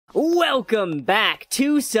Welcome back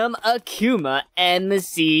to some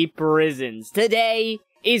AkumaMC prisons. Today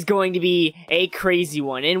is going to be a crazy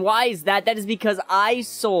one, and why is that? That is because I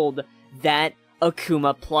sold that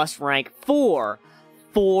Akuma plus rank for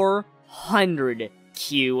 400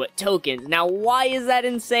 Q tokens. Now, why is that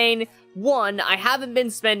insane? One, I haven't been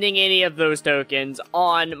spending any of those tokens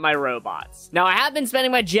on my robots. Now, I have been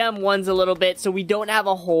spending my gem ones a little bit, so we don't have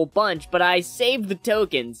a whole bunch, but I saved the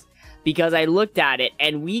tokens because I looked at it,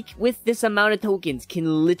 and we, with this amount of tokens,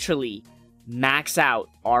 can literally max out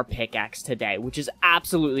our pickaxe today, which is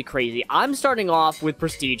absolutely crazy. I'm starting off with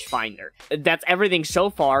Prestige Finder. That's everything so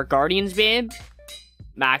far. Guardian's Beam,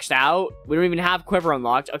 maxed out. We don't even have Quiver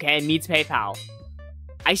unlocked. Okay, meets PayPal.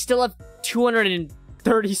 I still have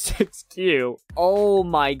 236 Q. Oh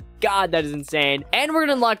my god, that is insane. And we're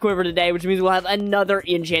gonna unlock Quiver today, which means we'll have another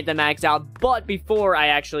enchant to max out. But before I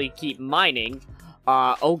actually keep mining,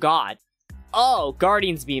 oh god. Oh,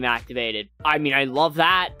 Guardian's Beam activated. I mean, I love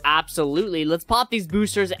that. Absolutely. Let's pop these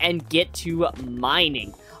boosters and get to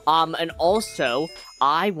mining. And also,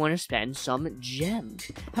 I want to spend some gems.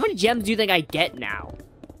 How many gems do you think I get now?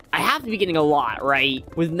 I have to be getting a lot, right?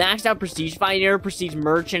 With maxed out Prestige Finder, Prestige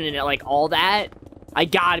Merchant, and like all that, I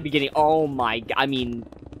gotta be getting, oh my, I mean,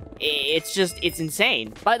 it's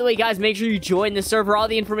insane. By the way, guys, make sure you join the server. All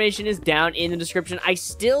the information is down in the description. I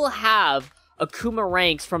still have Akuma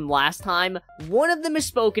ranks from last time. One of them is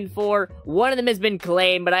spoken for, one of them has been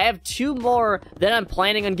claimed, but I have two more that I'm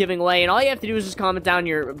planning on giving away, and all you have to do is just comment down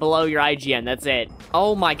below your IGN, that's it.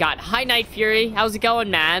 Oh my god, hi Night Fury, how's it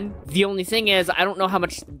going, man? The only thing is, I don't know how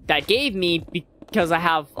much that gave me because I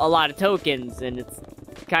have a lot of tokens, and it's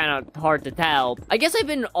kind of hard to tell. I guess I've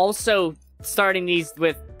been also starting these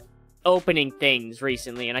with opening things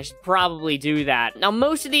recently, and I should probably do that. Now,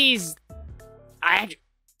 most of these, I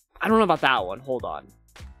don't know about that one. Hold on.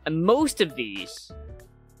 And most of these,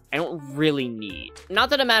 I don't really need.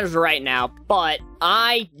 Not that it matters right now, but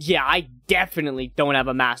I definitely don't have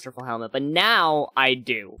a Masterful Helmet, but now I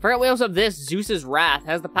do. Forgot we also have this. Zeus's Wrath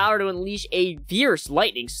has the power to unleash a fierce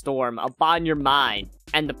lightning storm upon your mind.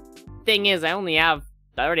 And the thing is, I already have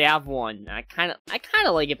one. I kind of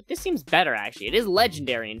like it, but this seems better, actually. It is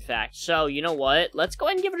legendary, in fact. So, you know what? Let's go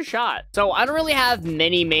ahead and give it a shot. So, I don't really have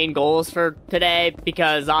many main goals for today,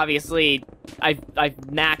 because, obviously, I've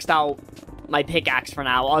maxed out my pickaxe for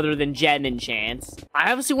now, other than gem enchants.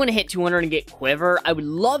 I obviously want to hit 200 and get Quiver. I would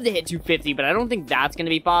love to hit 250, but I don't think that's going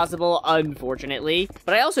to be possible, unfortunately.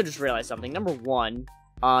 But I also just realized something. Number one, do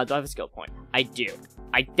I have a skill point? I do.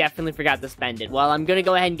 I definitely forgot to spend it. Well, I'm gonna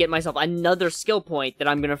go ahead and get myself another skill point that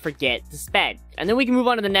I'm gonna forget to spend. And then we can move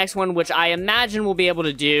on to the next one, which I imagine we'll be able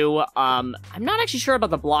to do. I'm not actually sure about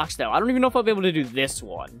the blocks, though. I don't even know if I'll be able to do this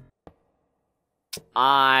one.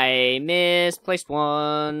 I misplaced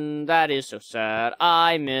one. That is so sad.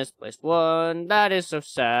 I misplaced one. That is so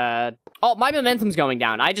sad. Oh, my momentum's going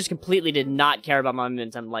down. I just completely did not care about my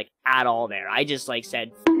momentum, like, at all there. I just, like,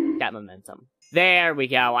 said, F that momentum. There we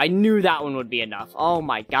go. I knew that one would be enough. Oh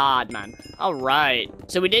my god, man. Alright.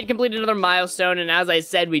 So we did complete another milestone, and as I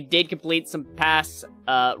said, we did complete some past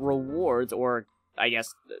rewards, or I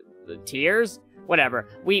guess the tiers? Whatever.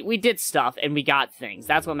 We did stuff, and we got things.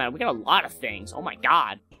 That's what mattered. We got a lot of things. Oh my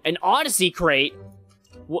god. An Odyssey crate?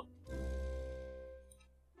 What?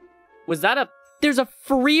 Was that a... There's a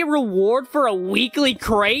free reward for a weekly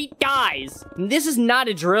crate? Guys, this is not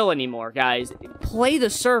a drill anymore, guys. Play the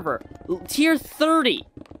server. Tier 30.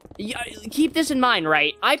 Keep this in mind,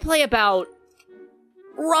 right? I play about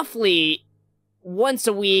roughly once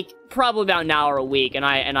a week, probably about an hour a week, and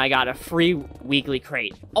I got a free weekly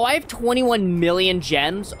crate. Oh, I have 21 million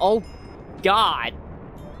gems? Oh, God.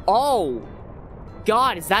 Oh,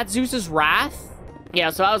 God, is that Zeus's Wrath? Yeah,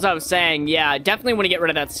 so as I was saying, yeah, definitely want to get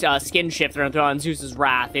rid of that skin shifter and throw on Zeus's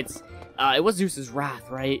Wrath. It was Zeus's Wrath,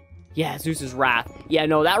 right? Yeah, Zeus's Wrath. Yeah,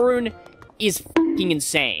 no, that rune is f***ing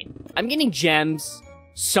insane. I'm getting gems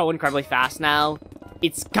so incredibly fast now.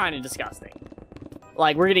 It's kind of disgusting.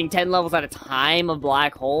 Like, we're getting 10 levels at a time of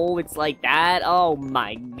Black Hole. It's like that. Oh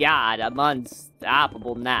my god, I'm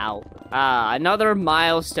unstoppable now. Another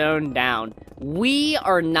milestone down. We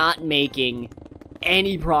are not making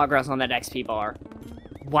any progress on that XP bar.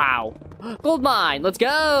 Wow. Gold mine, let's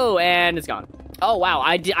go! And it's gone. Oh, wow,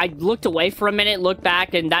 I looked away for a minute, looked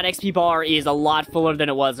back, and that XP bar is a lot fuller than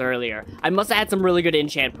it was earlier. I must have had some really good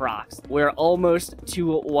enchant procs. We're almost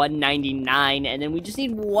to 199, and then we just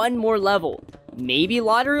need one more level. Maybe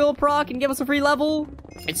Lottery will proc and give us a free level?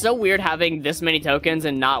 It's so weird having this many tokens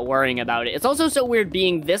and not worrying about it. It's also so weird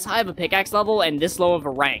being this high of a pickaxe level and this low of a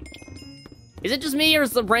rank. Is it just me, or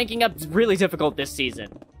is the ranking up really difficult this season?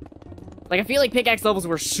 Like, I feel like pickaxe levels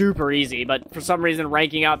were super easy, but for some reason,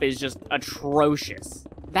 ranking up is just atrocious.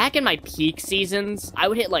 Back in my peak seasons, I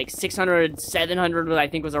would hit like 600, 700, what I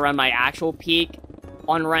think was around my actual peak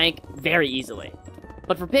on rank very easily.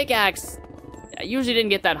 But for pickaxe, I usually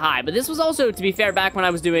didn't get that high. But this was also, to be fair, back when I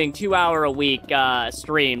was doing 2-hour-a-week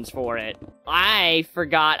streams for it. I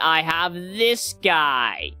forgot I have this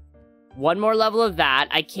guy. One more level of that.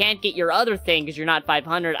 I can't get your other thing because you're not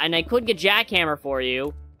 500, and I could get Jackhammer for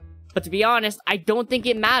you. But to be honest, I don't think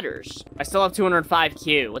it matters. I still have 205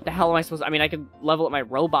 Q. What the hell am I supposed to... I mean, I could level up my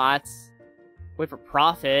robots. Wait for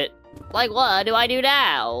profit. Like, what do I do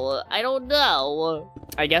now? I don't know.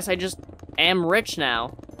 I guess I just am rich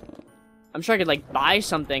now. I'm sure I could, like, buy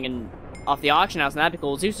something and off the auction house, and that'd be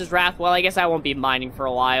cool. Zeus's Wrath, well, I guess I won't be mining for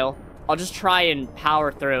a while. I'll just try and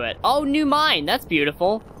power through it. Oh, new mine! That's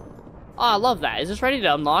beautiful. Oh, I love that. Is this ready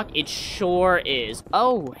to unlock? It sure is.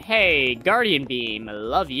 Oh, hey, Guardian Beam. I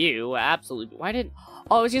love you. Absolutely. Why didn't...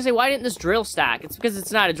 Oh, I was gonna say, why didn't this drill stack? It's because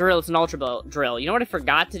it's not a drill, it's an ultra drill. You know what I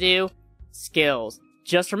forgot to do? Skills.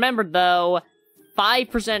 Just remembered, though,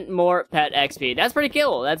 5% more pet XP. That's pretty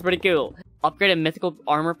cool. That's pretty cool. Upgrade a mythical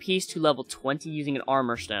armor piece to level 20 using an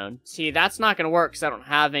armor stone. See, that's not gonna work because I don't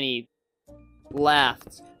have any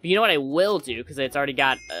left. But you know what I will do, because it's already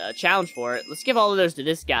got a challenge for it? Let's give all of those to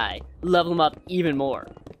this guy. Level him up even more.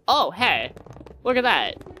 Oh, hey. Look at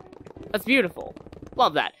that. That's beautiful.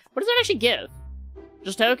 Love that. What does that actually give?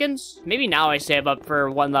 Just tokens? Maybe now I save up for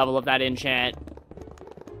one level of that enchant.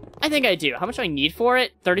 I think I do. How much do I need for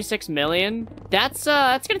it? 36 million? That's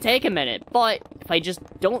gonna take a minute. But if I just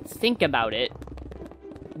don't think about it,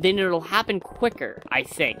 then it'll happen quicker, I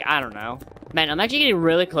think. I don't know. Man, I'm actually getting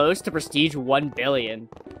really close to prestige 1 billion.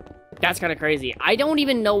 That's kind of crazy. I don't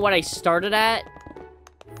even know what I started at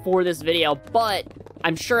for this video, but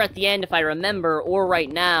I'm sure at the end, if I remember, or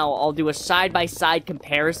right now, I'll do a side-by-side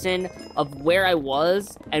comparison of where I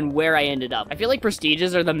was and where I ended up. I feel like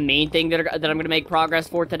prestiges are the main thing that I'm going to make progress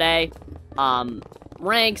for today.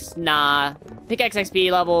 Ranks, nah. Pickaxe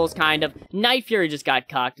XP levels, kind of. Night Fury just got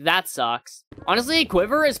cucked. That sucks. Honestly,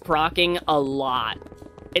 Quiver is proccing a lot.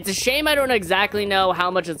 It's a shame I don't exactly know how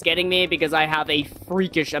much it's getting me because I have a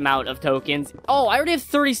freakish amount of tokens. Oh, I already have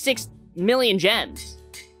 36 million gems.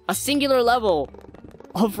 A singular level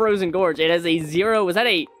of Frozen Gorge. It has a 0... Was that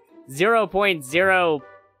a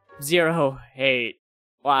 0.008?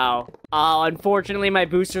 Wow. Oh, unfortunately, my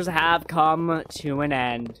boosters have come to an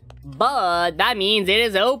end. But that means it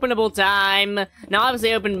is openable time. Now,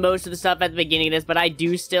 obviously, I opened most of the stuff at the beginning of this, but I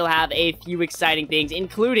do still have a few exciting things,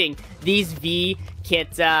 including these V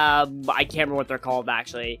kits. I can't remember what they're called,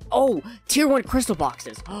 actually. Oh, tier 1 crystal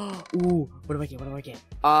boxes. Ooh, what do I get? What do I get?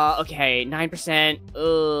 Okay, 9%.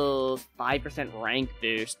 5% rank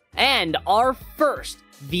boost. And our first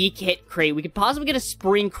V kit crate. We could possibly get a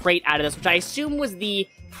spring crate out of this, which I assume was the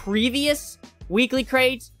previous weekly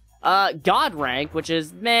crate. God rank, which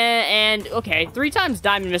is meh, and okay, 3 times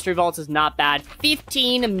Diamond Mystery Vaults is not bad.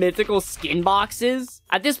 15 mythical skin boxes.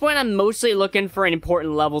 At this point, I'm mostly looking for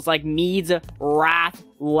important levels like Mead's Wrath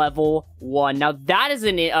level 1. Now, that is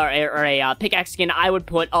a pickaxe skin I would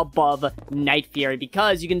put above Night Fury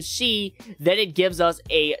because you can see that it gives us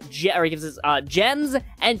gems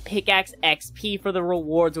and pickaxe XP for the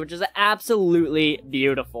rewards, which is absolutely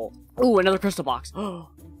beautiful. Ooh, another crystal box. Oh,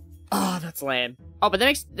 that's lame. Oh, but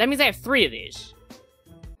that means I have 3 of these.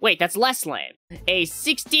 Wait, that's less lame. A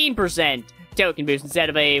 16% token boost instead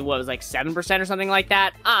of a, what was like 7% or something like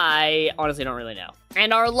that? I honestly don't really know.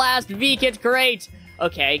 And our last V-Kit crate.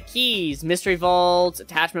 Okay, keys, mystery vault,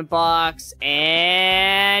 attachment box,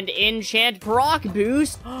 and enchant proc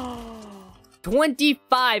boost.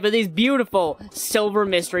 25 of these beautiful silver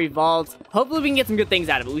mystery vaults. Hopefully we can get some good things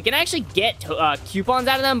out of it. We can actually get coupons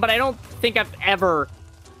out of them, but I don't think I've ever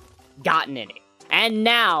gotten any. And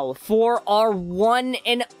now for our one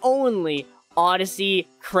and only Odyssey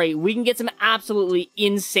crate. We can get some absolutely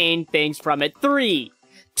insane things from it. 3,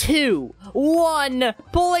 2, 1,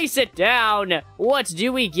 place it down. What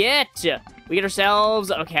do we get? We get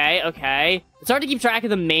ourselves, okay. It's hard to keep track of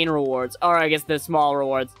the main rewards, or I guess the small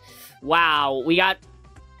rewards. Wow, we got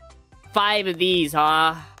 5 of these,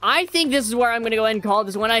 huh? I think this is where I'm gonna go ahead and call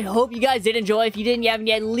this one. I hope you guys did enjoy. If you didn't, you haven't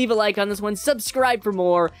yet, leave a like on this one. Subscribe for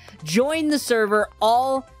more. Join the server.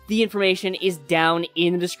 All the information is down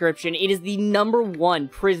in the description. It is the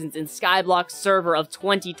 #1 Prisons in Skyblock server of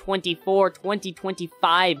 2024,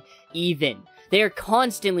 2025 even. They are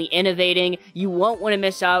constantly innovating. You won't want to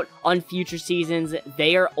miss out on future seasons.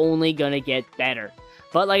 They are only gonna get better.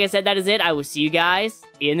 But like I said, that is it. I will see you guys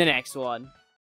in the next one.